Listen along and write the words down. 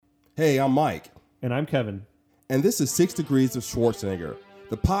Hey, I'm Mike. And I'm Kevin. And this is 6 Degrees of Schwarzenegger,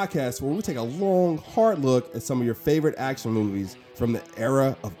 the podcast where we take a long, hard look at some of your favorite action movies from the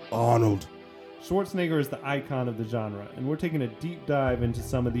era of Arnold. Schwarzenegger is the icon of the genre, and we're taking a deep dive into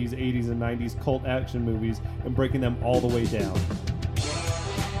some of these 80s and 90s cult action movies and breaking them all the way down.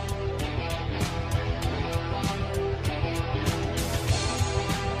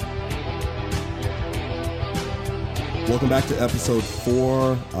 Welcome back to episode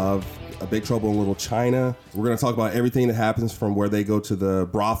 4 of A Big Trouble in Little China. We're going to talk about everything that happens from where they go to the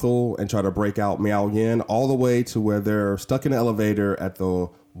brothel and try to break out Miao Yin all the way to where they're stuck in the elevator at the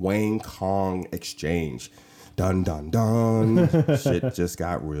Wang Kong Exchange. Dun, dun, dun. Shit just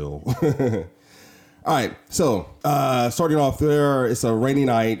got real. All right, so starting off there, it's a rainy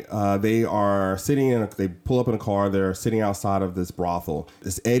night. They are sitting they pull up in a car. They're sitting outside of this brothel.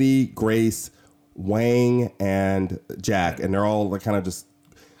 It's Eddie, Grace, Wang, and Jack, and they're all like kind of just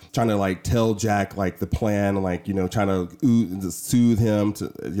trying to like tell Jack like the plan, like, you know, trying to soothe him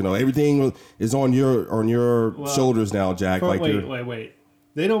to, you know, everything is on your shoulders now, Jack. Wait.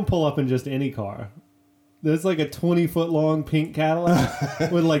 They don't pull up in just any car. There's like a 20-foot long pink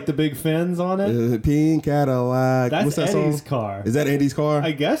Cadillac with like the big fins on it. Pink Cadillac. That's What's that Eddie's song? car. Is that Eddie's car?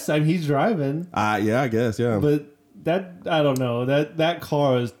 I guess. I mean, he's driving. Yeah, I guess. Yeah. But that, I don't know. That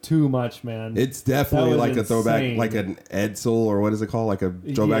car is too much, man. It's definitely like insane. a throwback, like an Edsel, or what is it called? Like a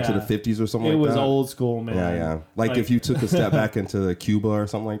throwback to the 50s or something like that. It was old school, man. Yeah. Like if you took a step back into Cuba or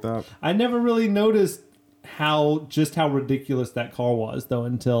something like that. I never really noticed how ridiculous that car was, though,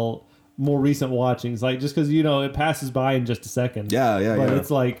 until more recent watchings. Like, just because, you know, it passes by in just a second. Yeah. But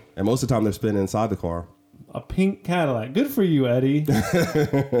it's like... And most of the time they're spinning inside the car. A pink Cadillac. Good for you, Eddie.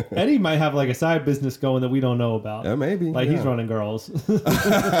 Eddie might have like a side business going that we don't know about. Yeah, maybe. Like he's running girls.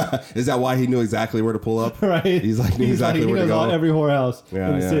 Is that why he knew exactly where to pull up? Right. He's like knew exactly where to go. Every whorehouse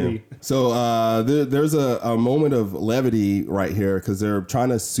in the city. Yeah. So there's a moment of levity right here because they're trying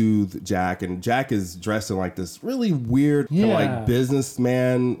to soothe Jack, and Jack is dressed in like this really weird kind of like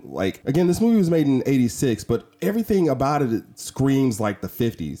businessman. Like, again, this movie was made in '86, but everything about it screams like the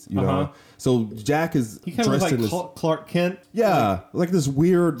 '50s. You know. So Jack is dressed in this Clark Kent. Yeah, like this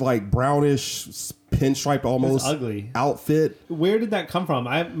weird, like brownish pinstripe almost ugly outfit. Where did that come from?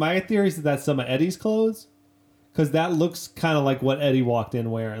 My theory is that that's some of Eddie's clothes, because that looks kind of like what Eddie walked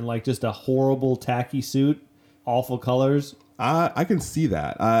in wearing, like just a horrible tacky suit, awful colors. I can see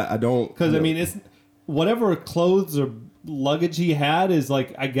that. I don't, because I mean, it's whatever clothes or luggage he had is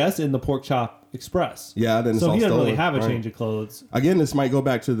like, I guess, in the Pork Chop Express. Yeah, then so he doesn't really have a change of clothes. Again, this might go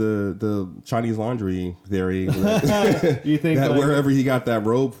back to the Chinese laundry theory. You think that like, wherever he got that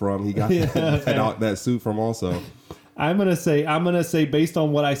robe from, he got that suit from also. I'm gonna say based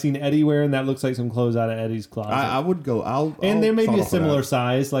on what I seen Eddie wearing, that looks like some clothes out of Eddie's closet. I would go. And there may be a similar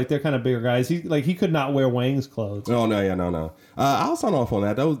size, like they're kind of bigger guys. He could not wear Wang's clothes. No. I'll sign off on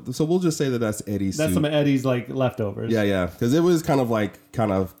that. So we'll just say that's Eddie's. That's suit. Some of Eddie's like leftovers. Yeah, because it was kind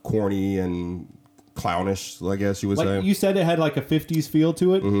of corny and clownish, I guess you would say. You said it had like a 50s feel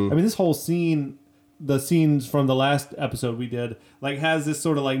to it. Mm-hmm. I mean, this whole scene, the scenes from the last episode we did, like has this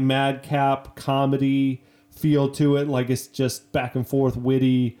sort of like madcap comedy feel to it. Like it's just back and forth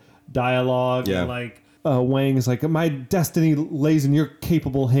witty dialogue. Yeah. And like Wang is like, my destiny lays in your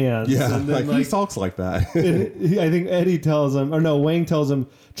capable hands. Yeah, and then, he talks like that. I think Eddie tells him, or no, Wang tells him,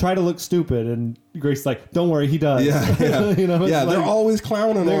 try to look stupid, and Grace's like, don't worry, he does. Yeah. You know, yeah, like, they're always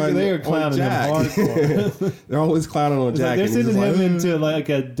clowning on they are clowning Jack. Him hardcore. They're always clowning on Jack. Like they're sending him into like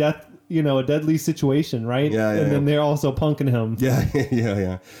a deadly situation, right? Yeah. And then they're also punking him.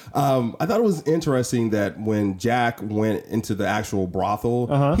 Yeah. I thought it was interesting that when Jack went into the actual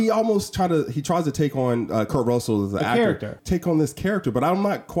brothel, he almost tries to take on Kurt Russell as the actor, character. Take on this character, but I'm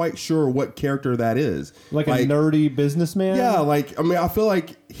not quite sure what character that is. Like a nerdy businessman? Yeah, like, I mean, I feel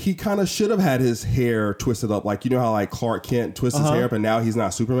like he kind of should have had his hair twisted up. Like, you know how like Clark Kent twists his hair, but now he's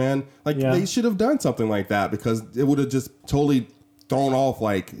not Superman? Like, they should have done something like that because it would have just totally thrown off,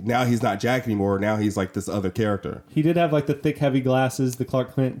 like now he's not Jack anymore, now he's like this other character. He did have like the thick heavy glasses, the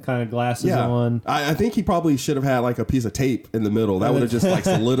Clark Kent kind of glasses on. I think he probably should have had like a piece of tape in the middle that would have just like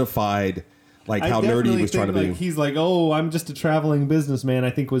solidified like how nerdy he was trying to be. Like, he's like, oh, I'm just a traveling businessman, I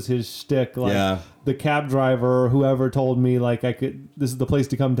think was his shtick. Like the cab driver or whoever told me like this is the place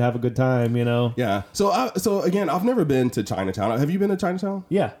to come to have a good time, you know? Yeah. So again, I've never been to Chinatown. Have you been to Chinatown?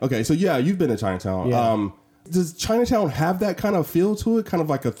 Yeah. Okay, so yeah, you've been to Chinatown. Yeah. Does Chinatown have that kind of feel to it? Kind of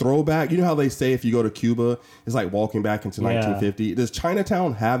like a throwback? You know how they say if you go to Cuba, it's like walking back into 1950. Does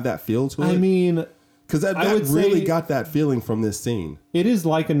Chinatown have that feel to it? I mean, because that really got that feeling from this scene. It is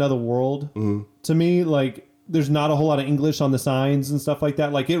like another world to me. Like there's not a whole lot of English on the signs and stuff like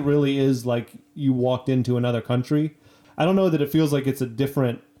that. Like it really is like you walked into another country. I don't know that it feels like it's a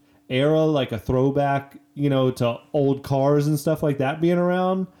different era, like a throwback, to old cars and stuff like that being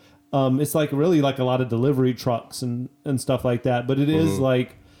around. It's like really like a lot of delivery trucks and stuff like that. But it is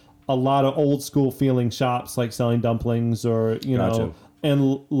like a lot of old school feeling shops, like selling dumplings or, Gotcha.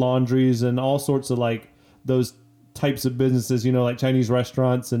 and laundries and all sorts of like those types of businesses, like Chinese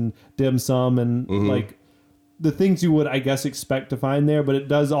restaurants and dim sum and like the things you would, I guess, expect to find there, but it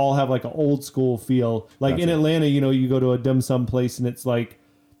does all have like an old school feel. Like in Atlanta, you go to a dim sum place and it's like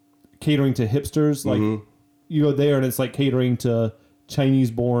catering to hipsters. Like you go there and it's like catering to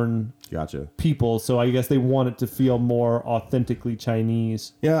Chinese born Gotcha. people. So I guess they want it to feel more authentically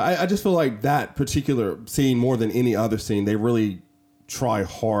Chinese. Yeah, I just feel like that particular scene, more than any other scene, they really try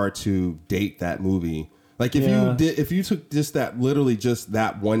hard to date that movie. Like if you took just that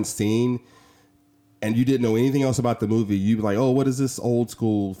one scene and you didn't know anything else about the movie, you'd be like, oh, what is this old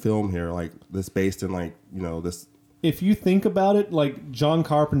school film here? Like this based in like, this. If you think about it, like John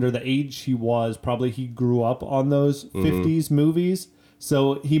Carpenter, the age he was, probably he grew up on those 50s movies.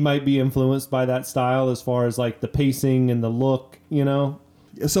 So he might be influenced by that style as far as like the pacing and the look,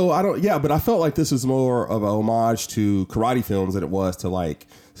 So but I felt like this was more of a homage to karate films than it was to like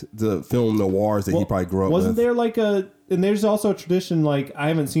the film noirs that he probably grew up with. Wasn't there like and there's also a tradition, like I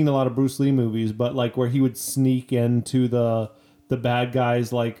haven't seen a lot of Bruce Lee movies, but like where he would sneak into the bad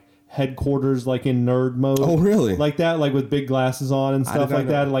guys like headquarters, like in nerd mode. Oh, really? Like that, like with big glasses on and stuff like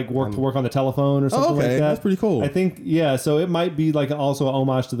that, like work on the telephone or something like that. That's pretty cool. I think, so it might be like also an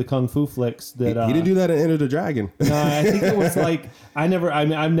homage to the Kung Fu flicks that he didn't do that in Enter the Dragon. No, I think it was like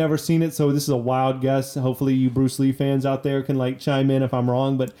I've never seen it, so this is a wild guess. Hopefully you Bruce Lee fans out there can like chime in if I'm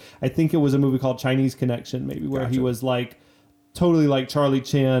wrong, but I think it was a movie called Chinese Connection, maybe, where he was like totally like Charlie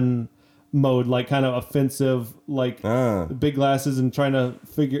Chan mode, like kind of offensive, like big glasses and trying to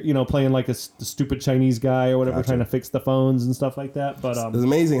figure, playing like the stupid Chinese guy or whatever, trying to fix the phones and stuff like that. But it's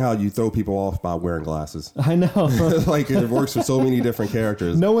amazing how you throw people off by wearing glasses. I know. Like it works for so many different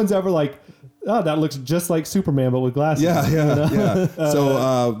characters. No one's ever like, oh, that looks just like Superman, but with glasses. Yeah.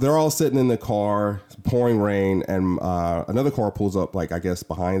 So they're all sitting in the car, pouring rain, and another car pulls up, like I guess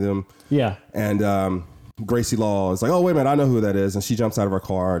behind them. Yeah. And Gracie Law is like, oh, wait a minute, I know who that is. And she jumps out of her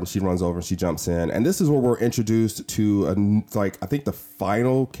car and she runs over and she jumps in. And this is where we're introduced to, I think the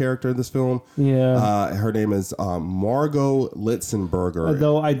final character in this film. Yeah. Her name is Margot Litzenberger.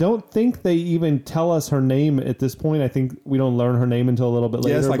 Though I don't think they even tell us her name at this point. I think we don't learn her name until a little bit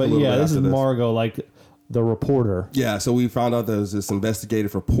later. It's like but a little bit this is after this. Margot, like the reporter. Yeah, so we found out there's this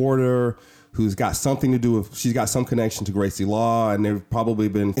investigative reporter who's got something to do with, she's got some connection to Gracie Law, and they've probably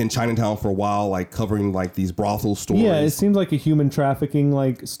been in Chinatown for a while, like covering like these brothel stories. Yeah, it seems like a human trafficking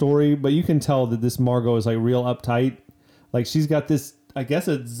like story, but you can tell that this Margot is like real uptight. Like she's got this, I guess,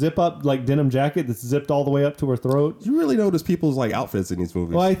 a zip up like denim jacket that's zipped all the way up to her throat. You really notice people's like outfits in these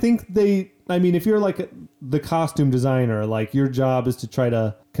movies. Well, I think if you're like the costume designer, like your job is to try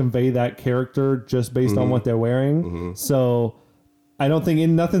to convey that character just based on what they're wearing. So I don't think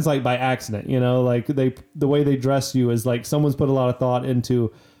nothing's like by accident, like the way they dress you is like someone's put a lot of thought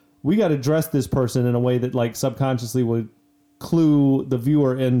into, we got to dress this person in a way that like subconsciously would clue the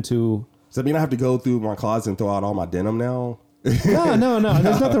viewer into. Does that mean I have to go through my closet and throw out all my denim now? No.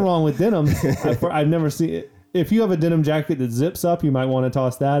 There's nothing wrong with denim. I've never seen it. If you have a denim jacket that zips up, you might want to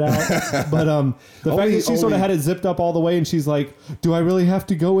toss that out. But the fact that she sort of had it zipped up all the way and she's like, do I really have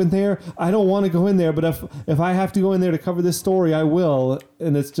to go in there? I don't want to go in there, but if I have to go in there to cover this story, I will.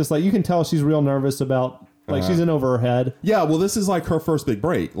 And it's just like, you can tell she's real nervous about, like she's in over her head. Yeah, well, this is like her first big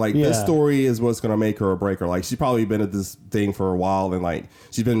break. Like this story is what's going to make her or break her. Like she's probably been at this thing for a while and like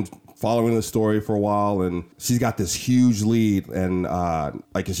she's been following the story for a while, and she's got this huge lead, and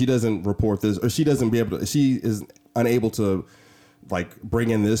like if she doesn't report this, or she is unable to like bring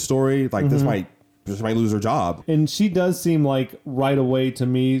in this story, like this might lose her job. And she does seem like right away to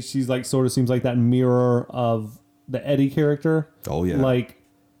me, she's like sort of seems like that mirror of the Eddie character. Oh yeah, like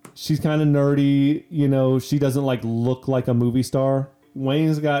she's kind of nerdy, she doesn't like look like a movie star.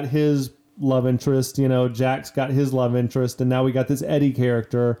 Wayne's got his love interest, Jack's got his love interest, and now we got this Eddie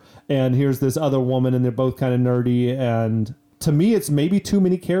character, and here's this other woman, and they're both kind of nerdy. And to me, it's maybe too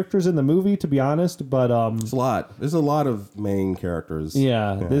many characters in the movie, to be honest. But it's a lot. There's a lot of main characters.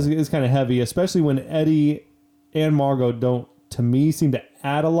 Yeah. This is kind of heavy, especially when Eddie and Margot don't, to me, seem to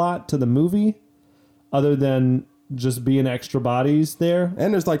add a lot to the movie, other than just being extra bodies there.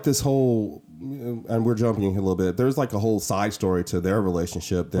 And there's like this whole, and we're jumping a little bit, there's like a whole side story to their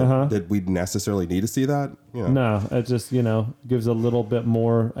relationship that did we necessarily need to see that? No, it just, gives a little bit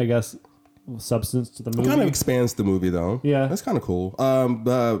more, I guess, substance to the movie. It kind of expands the movie, though. Yeah. That's kind of cool.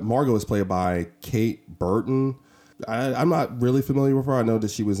 Margot is played by Kate Burton. I'm not really familiar with her. I know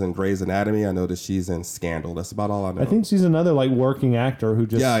that she was in Grey's Anatomy. I know that she's in Scandal. That's about all I know. I think she's another like working actor who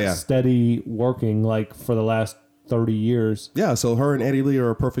just steady working like for the last 30 years. Yeah, so her and Eddie Lee are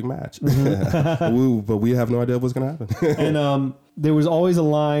a perfect match. But we have no idea what's going to happen. And there was always a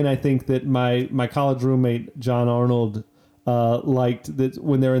line, I think, that my college roommate, John Arnold, liked, that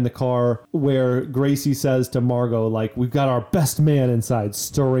when they're in the car, where Gracie says to Margot, like, we've got our best man inside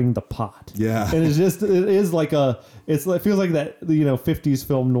stirring the pot. Yeah. And it is like it feels like that, 50s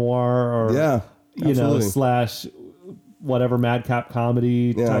film noir or, slash whatever madcap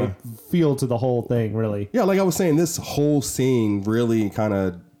comedy type feel to the whole thing, really. Yeah, like I was saying, this whole scene really kind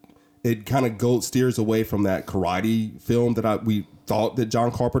of steers away from that karate film that we thought that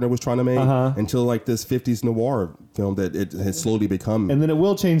John Carpenter was trying to make until like this 50s noir film that it has slowly become. And then it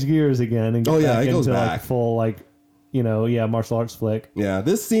will change gears again and get back it goes into back. like full martial arts flick. Yeah,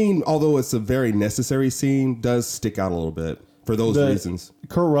 this scene, although it's a very necessary scene, does stick out a little bit for those reasons.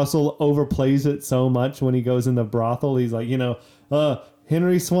 Kurt Russell overplays it so much when he goes in the brothel. He's like,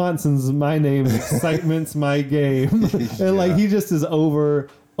 Henry Swanson's my name, excitement's my game. And like he just is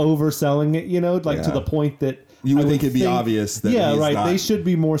overselling it, to the point that you would think it'd be obvious that he's not. They should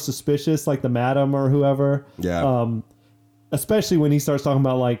be more suspicious, like the madam or whoever. Yeah. Especially when he starts talking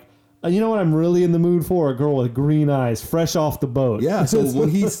about like, you know what I'm really in the mood for? A girl with green eyes, fresh off the boat. Yeah, so when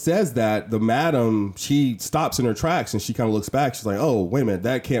he says that, the madam, she stops in her tracks and she kind of looks back. She's like, oh, wait a minute,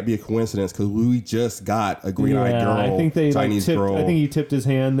 that can't be a coincidence because we just got a green-eyed girl, I think Chinese girl. I think he tipped his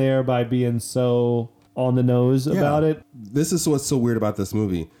hand there by being so on the nose about it. This is what's so weird about this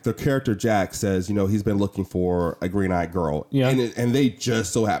movie. The character Jack says, he's been looking for a green-eyed girl. Yeah. And they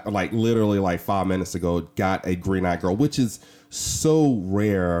just so happen, like literally like 5 minutes ago, got a green-eyed girl, which is so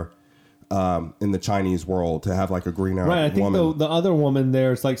rare in the Chinese world to have like a green-eyed woman. Right, I think the other woman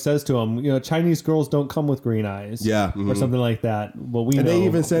there says to him, Chinese girls don't come with green eyes. Yeah. Or something like that. Well, they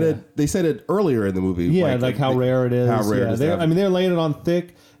even said it. They said it earlier in the movie. Yeah, like how rare it is. How rare it is. They're laying it on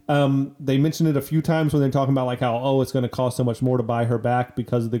thick. They mentioned it a few times when they're talking about like how, it's going to cost so much more to buy her back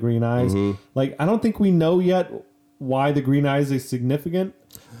because of the green eyes. Like, I don't think we know yet why the green eyes is significant,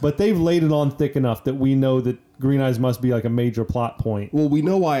 but they've laid it on thick enough that we know that green eyes must be like a major plot point. Well, we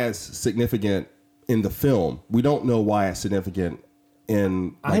know why it's significant in the film. We don't know why it's significant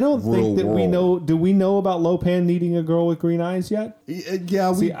in I don't think that world. we know. Do we know about Lopan needing a girl with green eyes yet?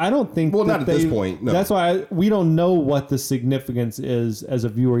 Yeah. See, I don't think. Well, not at this point. No. That's why we don't know what the significance is as a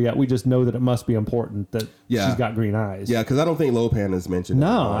viewer yet. We just know that it must be important that she's got green eyes. Yeah, because I don't think Lopan is mentioned.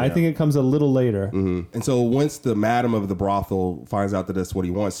 No, I think it comes a little later. Mm-hmm. And so once the madam of the brothel finds out that that's what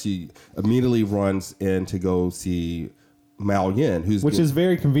he wants, she immediately runs in to go see Mal Yin, which is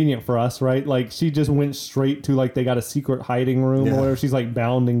very convenient for us, right? Like she just went straight to like they got a secret hiding room or whatever. She's like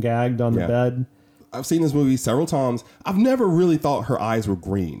bound and gagged on the bed. I've seen this movie several times. I've never really thought her eyes were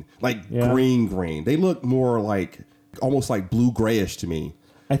green, like green. They look more like almost like blue grayish to me.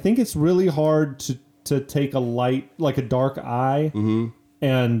 I think it's really hard to take a light, like a dark eye,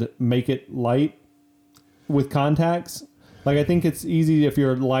 and make it light with contacts. Like, I think it's easy if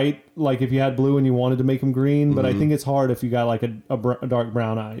you're light, like if you had blue and you wanted to make them green, but I think it's hard if you got like a dark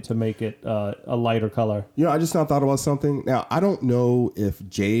brown eye to make it a lighter color. I just now thought about something. Now, I don't know if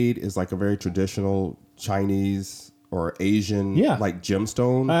jade is like a very traditional Chinese or Asian like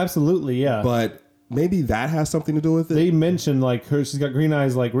gemstone. Absolutely, yeah. But maybe that has something to do with it. They mentioned like she's got green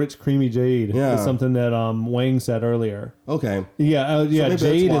eyes like rich, creamy jade. Yeah. Is something that Wang said earlier. Okay. Yeah, so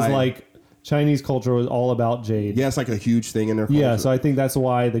jade is like... Chinese culture was all about jade. Yeah, it's like a huge thing in their culture. Yeah, so I think that's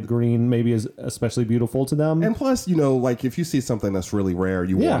why the green maybe is especially beautiful to them. And plus, like if you see something that's really rare,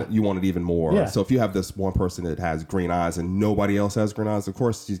 you want it even more. Yeah. So if you have this one person that has green eyes and nobody else has green eyes, of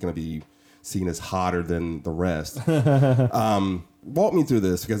course she's going to be seen as hotter than the rest. Walk me through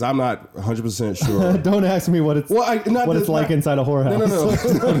this because I'm not 100% sure. Don't ask me what it's like inside a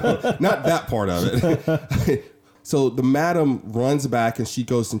whorehouse. No, not that part of it. So the madam runs back and she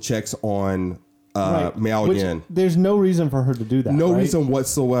goes and checks on Mal Yin. There's no reason for her to do that. No reason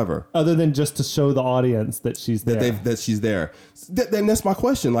whatsoever. Other than just to show the audience that she's there. That she's there. Then that's my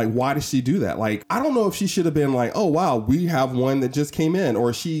question. Like, why does she do that? Like, I don't know if she should have been like, oh, wow, we have one that just came in.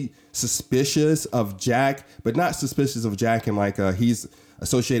 Or is she suspicious of Jack, but not suspicious of Jack and like he's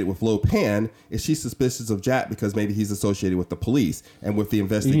associated with Lo Pan? Is she suspicious of Jack because maybe he's associated with the police and with the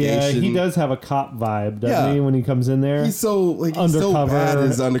investigation? Yeah, he does have a cop vibe, doesn't he, when he comes in there? He's so bad at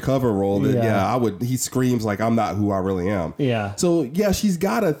his undercover role that he screams like I'm not who I really am. Yeah. So she's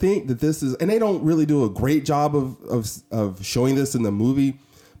gotta think that this is, and they don't really do a great job of showing this in the movie,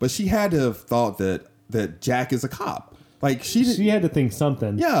 but she had to have thought that Jack is a cop. Like she had to think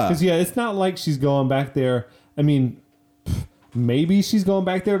something. Yeah. Because it's not like she's going back there. I mean, maybe she's going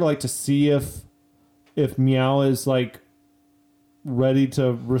back there to like to see if Meow is like ready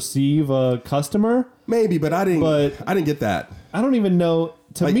to receive a customer. Maybe, but I didn't get that. I don't even know.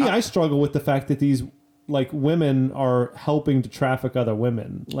 To Like, me, I struggle with the fact that these like women are helping to traffic other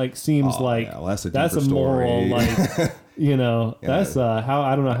women. Like seems like yeah, well, that's a a deeper moral story. like that's how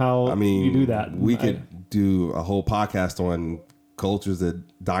I don't know how I mean, you do that. We could do a whole podcast on cultures that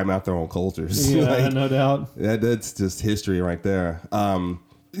dime out their own cultures. Yeah, Like, no doubt. that's just history right there.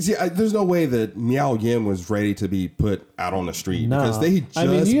 See, there's no way that Miao Yin was ready to be put out on the street because they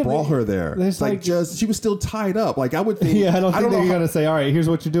just brought her there. It's like she was still tied up. Like I would think. Yeah, I don't think they're going to say, all right, here's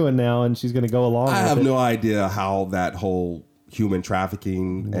what you're doing now. And she's going to go along with it. I have no idea how that whole human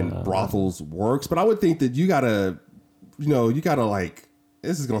trafficking and brothels works, but I would think that you gotta like,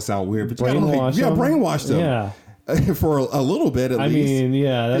 this is going to sound weird, but you gotta brainwash them. Yeah. For a little bit, at least. I mean,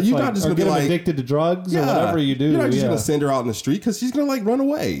 yeah, that's you're like, not just or gonna get be them like addicted to drugs or whatever you do. You're not just gonna send her out in the street because she's gonna like run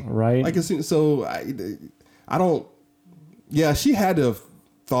away, right? Like so, I don't. Yeah, she had to have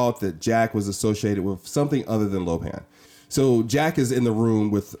thought that Jack was associated with something other than Lopan. So Jack is in the room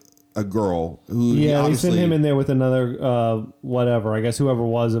with a girl who they sent him in there with another whatever, I guess whoever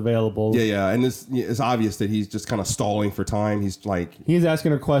was available. Yeah, and it's obvious that he's just kind of stalling for time. He's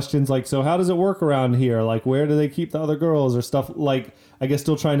asking her questions like, so how does it work around here? Like, where do they keep the other girls or stuff? Like, I guess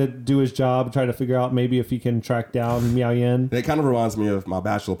still trying to do his job, try to figure out maybe if he can track down Miao Yin. It kind of reminds me of my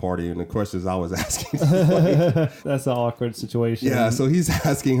bachelor party and the questions I was asking. That's an awkward situation. Yeah, so he's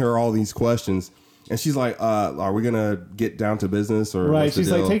asking her all these questions. And she's like, are we going to get down to business? Or right.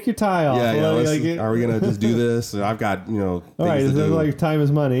 She's like, take your tie off. Yeah. Are we going to just do this? And I've got, things all right. to do. Like time is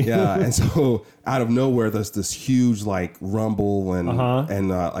money. Yeah. And so out of nowhere, there's this huge like rumble and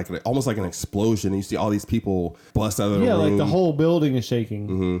like almost like an explosion. And you see all these people bust out of the room. Yeah, like the whole building is shaking.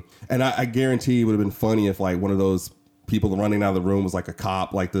 Mm-hmm. And I guarantee it would have been funny if like one of those people running out of the room was like a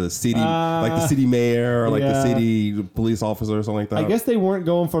cop, like the city mayor, or like the city police officer or something like that. I guess they weren't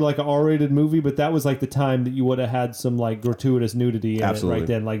going for like an R-rated movie, but that was like the time that you would have had some like gratuitous nudity in it right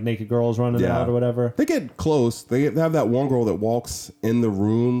then, like naked girls running out or whatever. They get close. They have that one girl that walks in the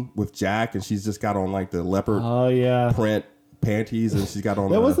room with Jack, and she's just got on like the leopard print panties, and she's got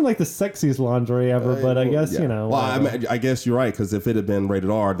on. That wasn't like the sexiest lingerie ever, but I guess Well, I guess you're right, because if it had been rated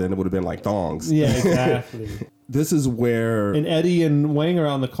R, then it would have been like thongs. Yeah, exactly. This is where Eddie and Wang are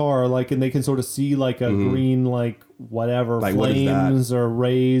on the car, like, and they can sort of see like a green, like whatever like, flames or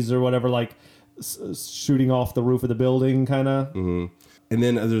rays or whatever, like shooting off the roof of the building, kind of. Mm-hmm. And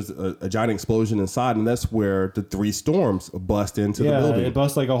then there's a giant explosion inside, and that's where the three storms bust into the building. It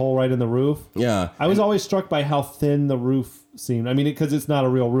busts like a hole right in the roof. Yeah. I was always struck by how thin the roof seemed. I mean, because it's not a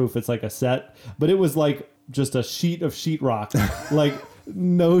real roof, it's like a set, but it was like just a sheet of sheetrock, like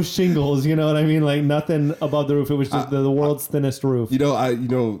no shingles, you know what I mean? Like nothing above the roof. It was just the world's thinnest roof.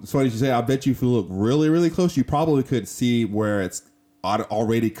 It's funny you say, I bet you if you look really, really close, you probably could see where it's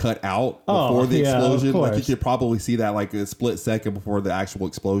already cut out before the explosion. Like you could probably see that like a split second before the actual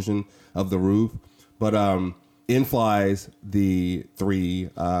explosion of the roof. But in flies the three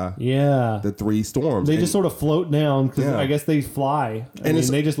storms. They just sort of float down because I guess they fly. I mean,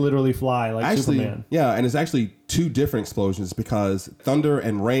 they just literally fly like Superman. Yeah, and it's actually two different explosions because thunder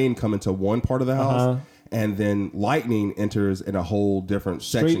and rain come into one part of the house. And then lightning enters in a whole different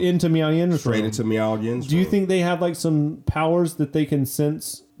section. Straight into Miao Yin's room. Into Miao Yin's room. Do you think they have like some powers that they can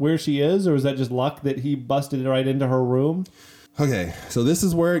sense where she is? Or is that just luck that he busted right into her room? Okay, so this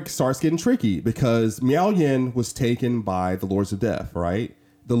is where it starts getting tricky because Miao Yin was taken by the Lords of Death, right?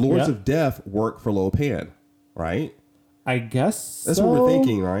 The Lords of Death work for Lo Pan, right? I guess that's what we're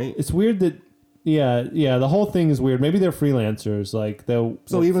thinking, right? It's weird that the whole thing is weird. Maybe they're freelancers, like they'll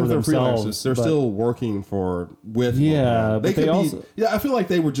even if they're freelancers, they're still working with. Yeah, but they also. I feel like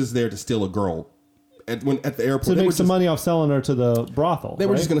they were just there to steal a girl at the airport to make some money off selling her to the brothel. They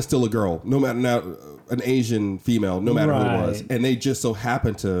were just going to steal a girl, no matter an Asian female, no matter who it was, and they just so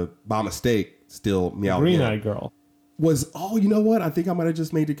happened to by mistake steal Miao Yin. Green-eyed girl you know what? I think I might have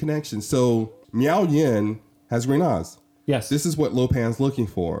just made the connection. So Miao Yin has green eyes. Yes. This is what Lo Pan's looking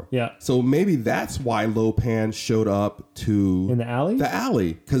for. Yeah. So maybe that's why Lo Pan showed up in the alley? The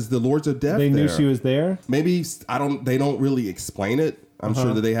alley, because the Lords of Death. They knew she was there? Maybe they don't really explain it. I'm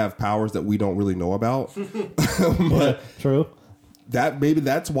sure that they have powers that we don't really know about. But true. Maybe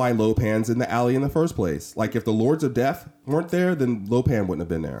that's why Lo Pan's in the alley in the first place. Like if the Lords of Death weren't there, then Lo Pan wouldn't have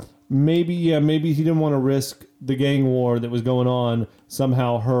been there. Maybe he didn't want to risk the gang war that was going on,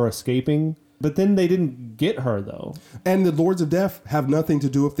 somehow her escaping. But then they didn't get her though. And the Lords of Death have nothing to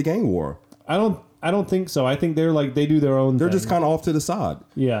do with the gang war. I don't think so. I think they're like they do their own. They're thing. just kind of off to the side.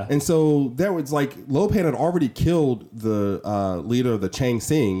 Yeah. And so there was like Lo Pan had already killed the leader of the Chang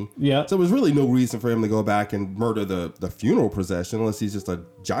Sing. Yeah. So there was really no reason for him to go back and murder the funeral procession unless he's just a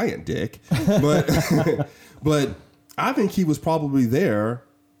giant dick. But but I think he was probably there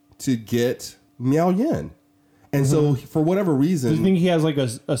to get Miao Yin. And so for whatever reason, do you think he has like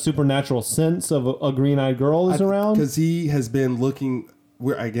a supernatural sense of a green-eyed girl is around? Because he has been looking.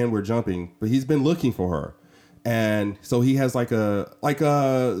 We're jumping, but he's been looking for her, and so he has like a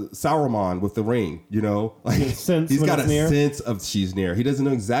Sauron with the ring, you know, like he's got a sense of she's near. He doesn't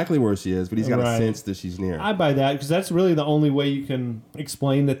know exactly where she is, but he's got a sense that she's near. I buy that because that's really the only way you can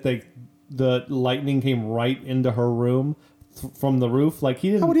explain that the lightning came right into her room from the roof. Like he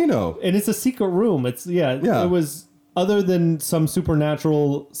didn't. How would he know? And it's a secret room. It's It was other than some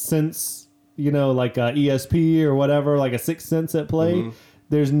supernatural sense, you know, like a ESP or whatever, like a sixth sense at play. Mm-hmm.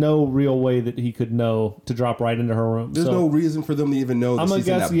 There's no real way that he could know to drop right into her room. There's no reason for them to even know that she's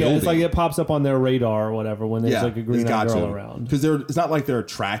in that building. It's like it pops up on their radar or whatever when there's like a green-eyed girl around. Because it's not like they're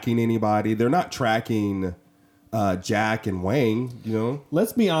tracking anybody. They're not tracking Jack and Wang, you know?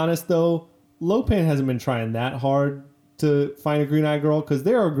 Let's be honest, though. Lo Pan hasn't been trying that hard to find a green-eyed girl because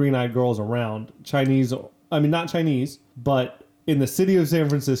there are green-eyed girls around. Not Chinese, but in the city of San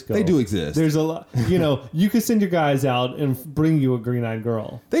Francisco. They do exist. There's a lot, you know, you could send your guys out and bring you a green-eyed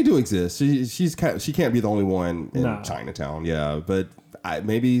girl. They do exist. She can't be the only one in Chinatown. Yeah, but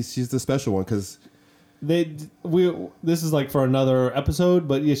maybe she's the special one because this is like for another episode,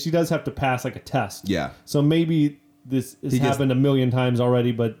 but yeah, she does have to pass like a test. Yeah. So maybe this has happened a million times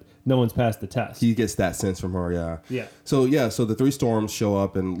already, but no one's passed the test. He gets that sense from her. Yeah. Yeah. So the three storms show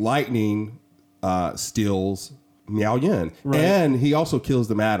up and lightning steals Miao Yin, and he also kills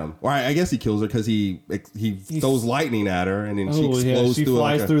the madam. Or I guess he kills her because he throws lightning at her, and then she explodes. She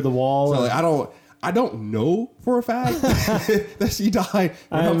flies through the wall. So I don't know for a fact that she died.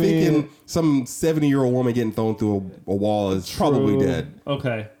 I'm thinking some 70-year-old woman getting thrown through a wall is probably dead.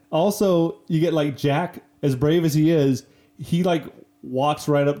 Okay. Also, you get like Jack, as brave as he is, he like walks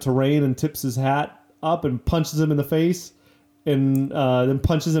right up to Rain and tips his hat up and punches him in the face, and then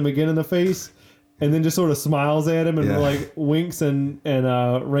punches him again in the face. And then just sort of smiles at him and like winks and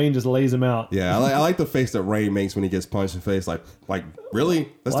Rain just lays him out. Yeah, I like the face that Rain makes when he gets punched in the face. Like really?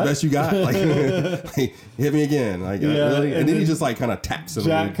 That's the best you got? Like hit me again. Like really? And then he just like kind of taps him.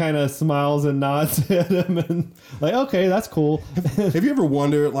 Jack kind of smiles and nods at him and like, okay, that's cool. Have you ever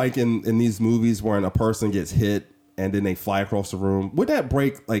wondered like in these movies when a person gets hit and then they fly across the room, would that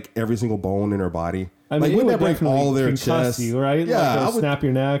break like every single bone in their body? I mean, like, wouldn't that break all their chest? You, right? Yeah, like, snap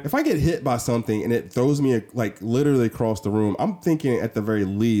your neck. If I get hit by something and it throws me like literally across the room, I'm thinking at the very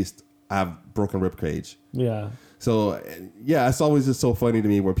least I have broken rib cage. Yeah. So yeah, it's always just so funny to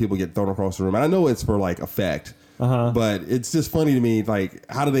me when people get thrown across the room, and I know it's for like effect, but it's just funny to me. Like,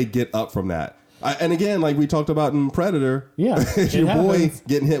 how do they get up from that? And again, like we talked about in Predator, your boy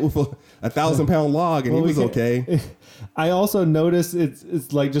getting hit with a 1,000-pound log, and he was okay. I also noticed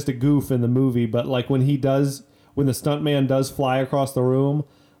it's like just a goof in the movie, but like when the stuntman does fly across the room,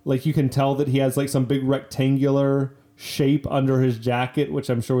 like you can tell that he has like some big rectangular shape under his jacket, which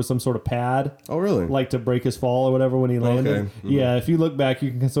I'm sure was some sort of pad. Oh, really? Like to break his fall or whatever when he landed. Okay. Mm-hmm. Yeah, if you look back,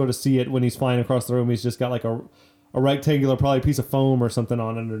 you can sort of see it when he's flying across the room. He's just got like a rectangular, probably piece of foam or something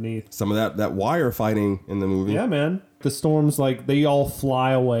on underneath. Some of that wire fighting in the movie. Yeah, man. The storms, like, they all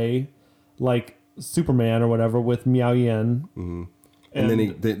fly away like Superman or whatever with Miao Yin. Mm-hmm. And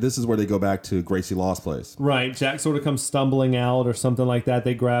then this is where they go back to Gracie Law's place. Right. Jack sort of comes stumbling out or something like that.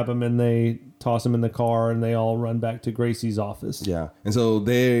 They grab him and they toss him in the car and they all run back to Gracie's office. Yeah. And so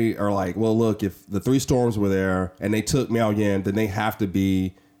they are like, well, look, if the three storms were there and they took Miao Yin, then they have to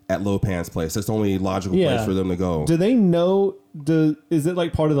be at Lo Pan's place. That's the only logical place for them to go. Do they know, is it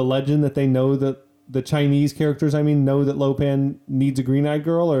like part of the legend that they know that the Chinese characters, know that Lo Pan needs a green-eyed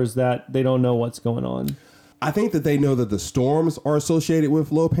girl, or is that they don't know what's going on? I think that they know that the storms are associated with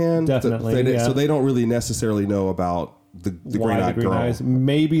Lo Pan. Definitely, so they don't really necessarily know about the green-eyed girl. Eyes.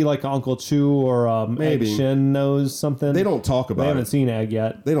 Maybe like Uncle Chu or Egg Shen knows something. They don't talk about it. They haven't seen Egg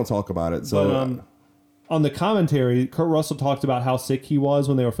yet. They don't talk about it. So, but, on the commentary, Kurt Russell talked about how sick he was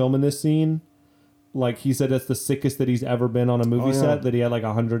when they were filming this scene. Like, he said that's the sickest that he's ever been on a movie set, that he had like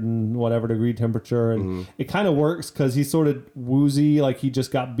 100 and whatever degree temperature. And it kind of works because he's sort of woozy, like he just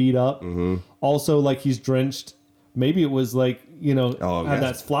got beat up. Also, like he's drenched maybe it was like, had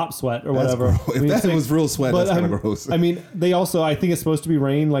that flop sweat or whatever. If that was real sweat, that's kind of gross. I mean, they also, I think it's supposed to be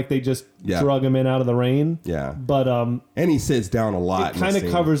rain, like they just drug him in out of the rain. Yeah. But and he sits down a lot. It kind of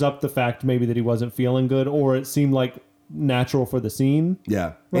covers up the fact maybe that he wasn't feeling good, or it seemed like natural for the scene.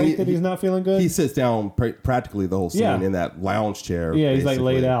 Yeah. Right, that he's not feeling good. He sits down practically the whole scene in that lounge chair. Yeah, he's like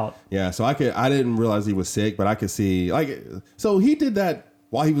laid out. Yeah, so I didn't realize he was sick, but I could see, like, so he did that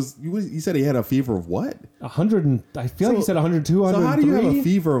while he said he had a fever of what? 100, I feel like he said 102, 103. So how do you have a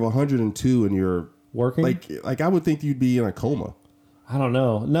fever of 102 and you're working? Like I would think you'd be in a coma. I don't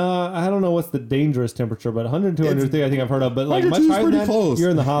know. No, I don't know what's the dangerous temperature, but 102, 103 I think I've heard of. But like much higher than that, close.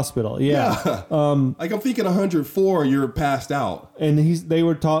 You're in the hospital. Yeah. Like I'm thinking 104, you're passed out. And they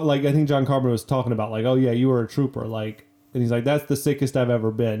were taught, like, I think John Carpenter was talking about, like, oh yeah, you were a trooper. Like, and he's like, that's the sickest I've ever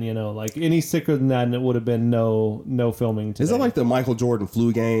been, like any sicker than that and it would have been no filming today. Is that like the Michael Jordan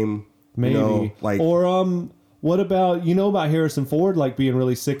flu game? Maybe. Or what about, about Harrison Ford, like being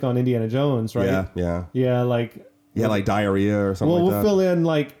really sick on Indiana Jones, right? Yeah. Yeah, like. Yeah, like diarrhea or something like that. We'll fill in,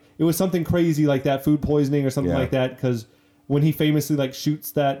 like, it was something crazy like that, food poisoning or something like that, because when he famously, like,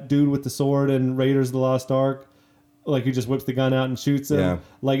 shoots that dude with the sword in Raiders of the Lost Ark, like, he just whips the gun out and shoots him.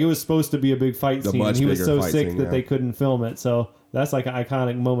 Like, it was supposed to be a big fight scene, and he was so sick that they couldn't film it. So that's, like, an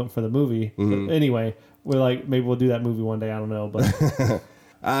iconic moment for the movie. Mm-hmm. But anyway, we're like, maybe we'll do that movie one day. I don't know, but...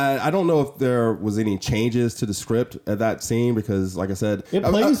 I don't know if there was any changes to the script at that scene because, like I said, it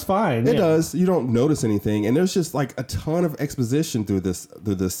plays fine. It does. You don't notice anything, and there's just like a ton of exposition through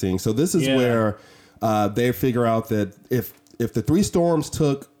this scene. So this is where they figure out that if the three storms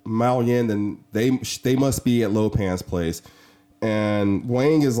took Mao Yin, then they must be at Lo Pan's place. And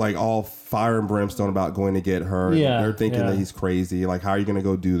Wang is like all fire and brimstone about going to get her. Yeah, they're thinking that he's crazy. Like, how are you going to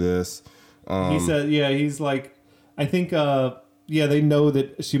go do this? He said, he's like, I think. They know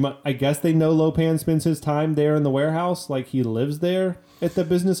that I guess they know Lo Pan spends his time there in the warehouse. Like, he lives there at the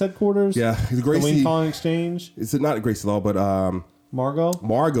business headquarters. Yeah. The Wing Kong Exchange. It's not Gracie Law, but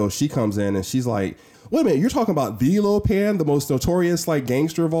Margot, she comes in and she's like, wait a minute, you're talking about the Lo Pan, the most notorious, like,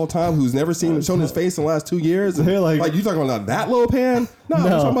 gangster of all time who's never shown his face in the last 2 years? And, like, you talking about that Lo Pan? No, we're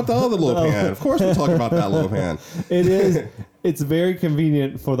talking about the other Lo Pan. Of course we're talking about that Lo Pan. It's very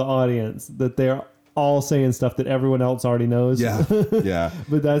convenient for the audience that they're all saying stuff that everyone else already knows. Yeah.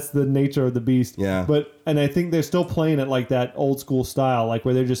 But that's the nature of the beast. Yeah. And I think they're still playing it like that old school style, like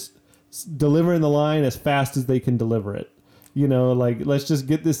where they're just delivering the line as fast as they can deliver it. Like, let's just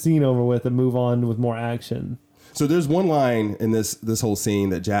get this scene over with and move on with more action. So there's one line in this whole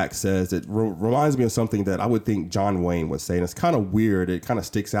scene that Jack says that reminds me of something that I would think John Wayne would say. And it's kind of weird. It kind of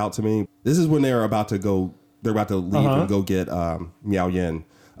sticks out to me. This is when they're about to leave and go get Miao Yin.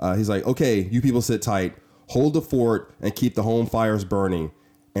 He's like, okay, you people sit tight, hold the fort, and keep the home fires burning.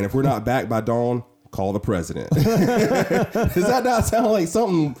 And if we're not back by dawn, call the president. Does that not sound like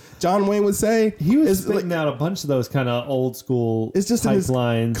something John Wayne would say? He was spitting out a bunch of those kind of old school type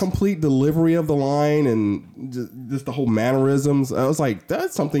lines. Complete delivery of the line and just the whole mannerisms. I was like,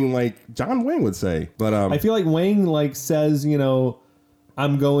 that's something like John Wayne would say. But I feel like Wayne says,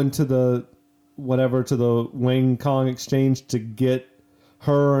 I'm going to the Wing Kong Exchange to get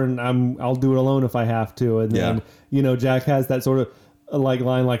her, and I'll do it alone if I have to. And then Jack has that sort of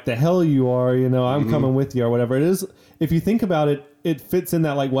line like, the hell you are, I'm coming with you or whatever it is. If you think about it, it fits in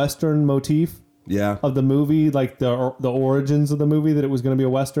that like Western motif of the movie, like the origins of the movie, that it was going to be a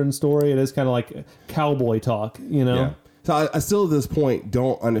Western story. It is kind of like cowboy talk, So I still at this point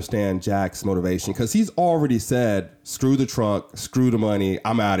don't understand Jack's motivation, because he's already said, screw the truck, screw the money,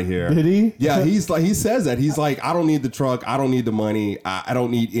 I'm out of here. Did he? Yeah, he says that. He's like, I don't need the truck, I don't need the money, I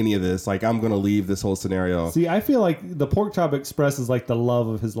don't need any of this. Like, I'm going to leave this whole scenario. See, I feel like the Pork Chop Express is like the love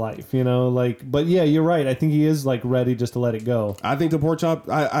of his life, but yeah, you're right. I think he is like ready just to let it go. I think the Pork Chop,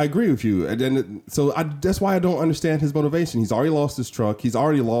 I agree with you. And then, that's why I don't understand his motivation. He's already lost his truck. He's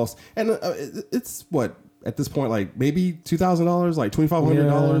already lost. And it's what? At this point, like maybe $2,000, like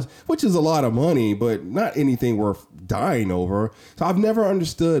 $2,500, which is a lot of money, but not anything worth dying over. So I've never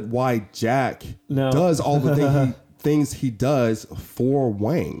understood why Jack does all the things he does for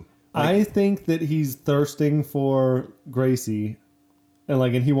Wang. I think that he's thirsting for Gracie,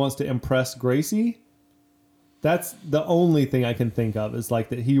 and he wants to impress Gracie. That's the only thing I can think of, is like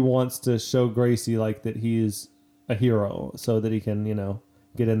that he wants to show Gracie like that he is a hero, so that he can,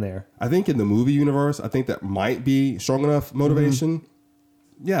 get in there. I think in the movie universe, I think that might be strong enough motivation.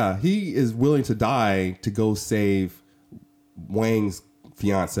 Mm-hmm. Yeah, he is willing to die to go save Wang's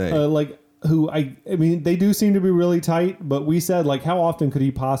fiance. They do seem to be really tight, but we said, like, how often could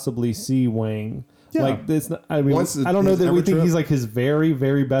he possibly see Wang? Yeah. Like it's not, I mean, Once I don't know his that we ever think trip- he's like his very,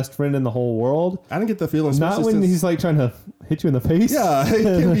 very best friend in the whole world. I didn't get the feeling. Not especially when since- he's like trying to hit you in the face. Yeah, it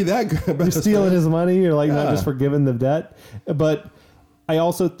can't be that good. You're stealing his money. You're like not Yeah. just forgiving the debt. But I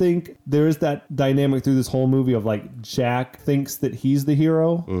also think there is that dynamic through this whole movie of like Jack thinks that he's the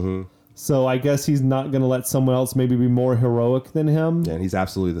hero. Mm-hmm. So I guess he's not going to let someone else maybe be more heroic than him. Yeah, and he's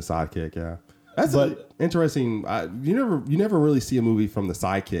absolutely the sidekick. Yeah, that's But- interesting. You never really see a movie from the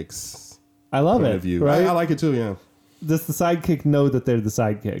sidekicks I love point it. of view. Right? I like it too. Yeah. Does the sidekick know that they're the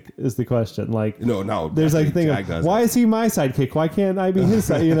sidekick is the question. Like, No. there's like a thing Jack of, does why it. is he my sidekick? Why can't I be his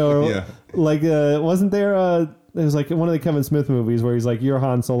side? You know, or, Yeah. like, wasn't there there's like one of the Kevin Smith movies where he's like, you're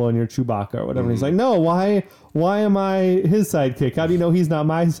Han Solo and you're Chewbacca or whatever. And he's like, no, why am I his sidekick? How do you know he's not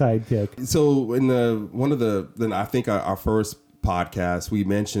my sidekick? So in then I think our first podcast, we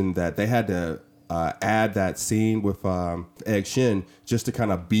mentioned that they had to add that scene with Egg Shin just to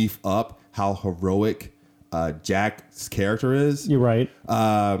kind of beef up how heroic Jack's character is. You're right.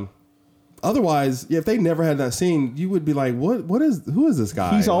 Otherwise, if they never had that scene, you would be like, who is this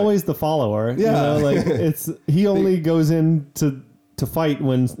guy? He's Like, always the follower. Yeah. You know, like he only goes in to fight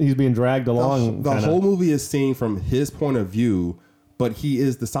when he's being dragged along. the kinda. whole movie is seen from his point of view, but he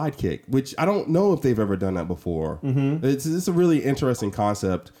is the sidekick, which I don't know if they've ever done that before. Mm-hmm. It's a really interesting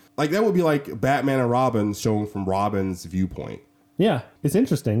concept. Like that would be like Batman and Robin shown from Robin's viewpoint. Yeah, it's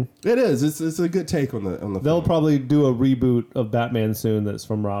interesting. It is. It's a good take on the They'll film. probably do a reboot of Batman soon that's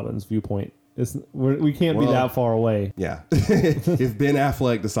from Robin's viewpoint. We can't be Well, that far away. Yeah. If Ben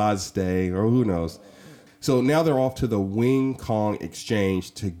Affleck decides to stay, or who knows. So now they're off to the Wing Kong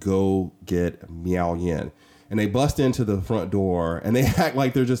Exchange to go get Miao Yin. And they bust into the front door, and they act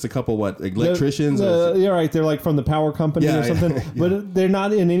like they're just a couple, electricians? You're right. They're like from the power company Yeah, or something. yeah. But they're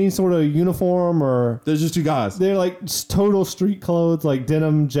not in any sort of uniform or... They're just two guys. They're like total street clothes, like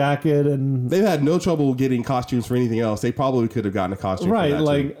denim jacket and... They've had no trouble getting costumes for anything else. They probably could have gotten a costume for Right, that,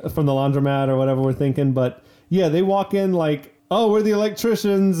 like too. from the laundromat or whatever we're thinking. But yeah, they walk in like, oh, we're the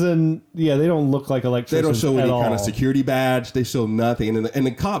electricians. And yeah, they don't look like They electricians don't show at any all. kind of security badge. They show nothing. And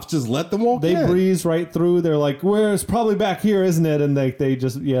the cops just let them walk They in. breeze right through. They're like, "Where's probably back here, isn't it?" And they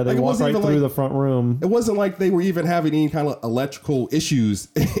just they Like, it walk wasn't right even through like- the front room. It wasn't like they were even having any kind of electrical issues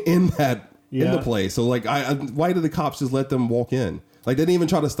in the Yeah. place. So like, why did the cops just let them walk in? Like they didn't even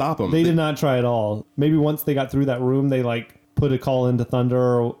try to stop them. They did not try at all. Maybe once they got through that room, they like put a call into Thunder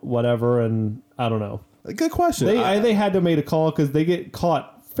or whatever, and I don't know. Good question. They had to have made a call because they get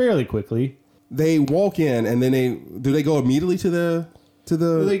caught fairly quickly. They walk in and then they go immediately to the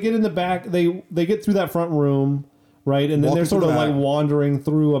They get in the back. They get through that front room, right, and then Walking they're sort through of the like back. wandering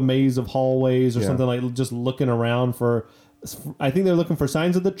through a maze of hallways or Yeah. something, like just looking around for. I think they're looking for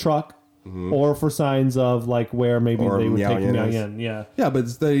signs of the truck. Or for signs of like where maybe Or they would Miao take Yin Miao is. Yin. Yeah. Yeah, but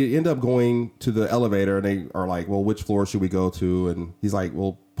they end up going to the elevator and they are like, well, which floor should we go to? And he's like,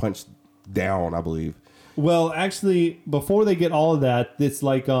 well, punch down, I believe. Well, actually, before they get all of that, it's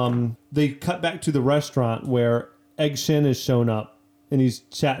like they cut back to the restaurant where Egg Shin has shown up and he's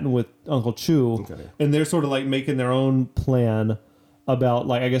chatting with Uncle Chu, Okay. and they're sort of like making their own plan about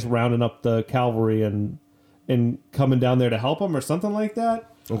like I guess rounding up the cavalry and coming down there to help him or something like that.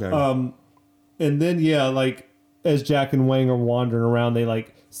 Okay. And then yeah, like as Jack and Wang are wandering around, they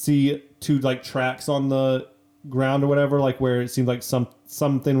like see two like tracks on the ground or whatever, like where it seemed like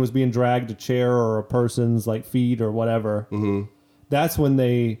something was being dragged, a chair or a person's like feet or whatever. Mm-hmm. That's when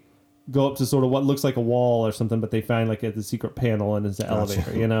they go up to sort of what looks like a wall or something, but they find like the secret panel and it's the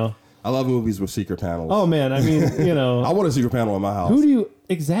elevator, you know? I love movies with secret panels. Oh man, I mean, you know, I want a secret panel in my house. who do you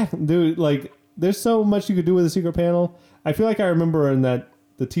exactly, dude? Like, there's so much you could do with a secret panel. I feel like I remember in the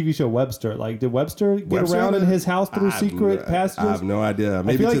TV show Webster. Like, did Webster get Webster around had in a- his house through secret passages? I have no idea. I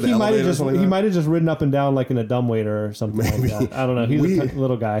Maybe feel to like the he might have elevator or just something like that. ridden up and down like in a dumbwaiter or something like that. I don't know. He's a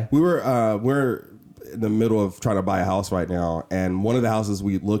little guy. We're in the middle of trying to buy a house right now, and one of the houses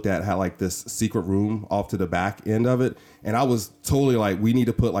we looked at had like this secret room off to the back end of it, and I was totally like, we need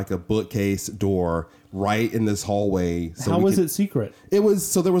to put like a bookcase door right in this hallway. So How was it secret? It was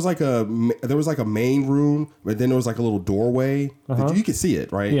so there was like a main room, but then there was like a little doorway. You could see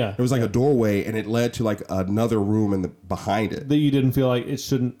it, right? Yeah. There was like a doorway, and it led to like another room behind it. That you didn't feel like it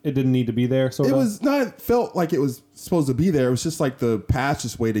didn't need to be there. Sort It of. was not felt like it was supposed to be there. It was just like the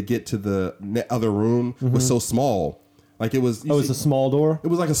passage way to get to the other room was so small. Like it was. Oh, it's a small door. It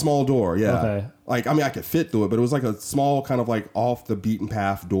was like a small door. Yeah. Okay. Like I mean, I could fit through it, but it was like a small kind of like off the beaten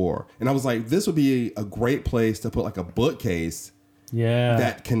path door. And I was like, this would be a great place to put like a bookcase Yeah.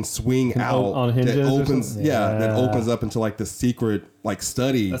 that can swing out on hinges that or opens, something? that opens up into like the secret like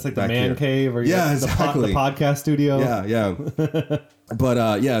study. That's like the back man here. cave or Yeah, the exactly. podcast studio. Yeah.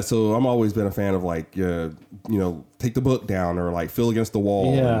 But so I'm always been a fan of like take the book down or like feel against the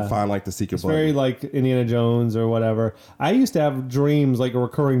wall and find like the secret button. Very like Indiana Jones or whatever. I used to have dreams, like a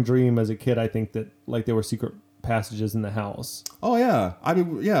recurring dream as a kid. I think that like there were secret passages in the house. Oh yeah, I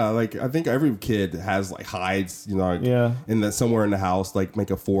mean like I think every kid has like hides, in the somewhere in the house, like make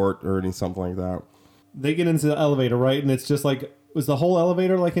a fort or something like that. They get into the elevator, right? And it's just like, was the whole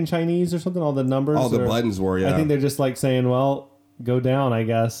elevator like in Chinese or something? All the numbers, all the buttons were. Yeah, I think they're just like saying, well, go down, I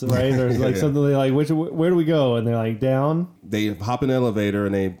guess, right? Or like something like, where do we go? And they're like, down. They hop in the elevator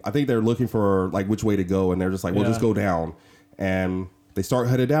and I think they're looking for like which way to go, and they're just like, we'll just go down, and they start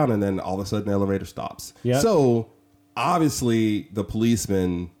headed down, and then all of a sudden the elevator stops. Yeah. So obviously the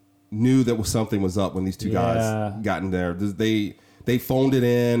policeman knew that something was up when these two guys got in there. They phoned it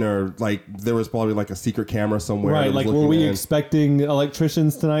in, or like there was probably like a secret camera somewhere. Right. Like, were we expecting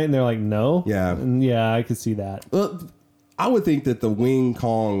electricians tonight? And they're like, no. Yeah. And I could see that. Well, I would think that the Wing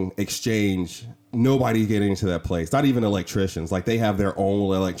Kong exchange, nobody getting into that place, not even electricians. Like they have their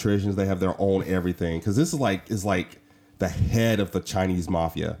own electricians, they have their own everything. Because this is like the head of the Chinese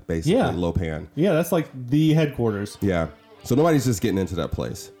mafia, basically. Yeah. Lo Pan. Yeah, that's like the headquarters. Yeah. So nobody's just getting into that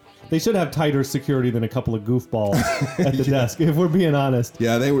place. They should have tighter security than a couple of goofballs at the desk, if we're being honest.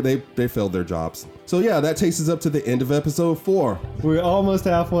 Yeah, they failed their jobs. So yeah, that takes us up to the end of episode 4. We're almost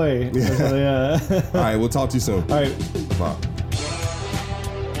halfway. Yeah. All right, we'll talk to you soon. All right. Bye.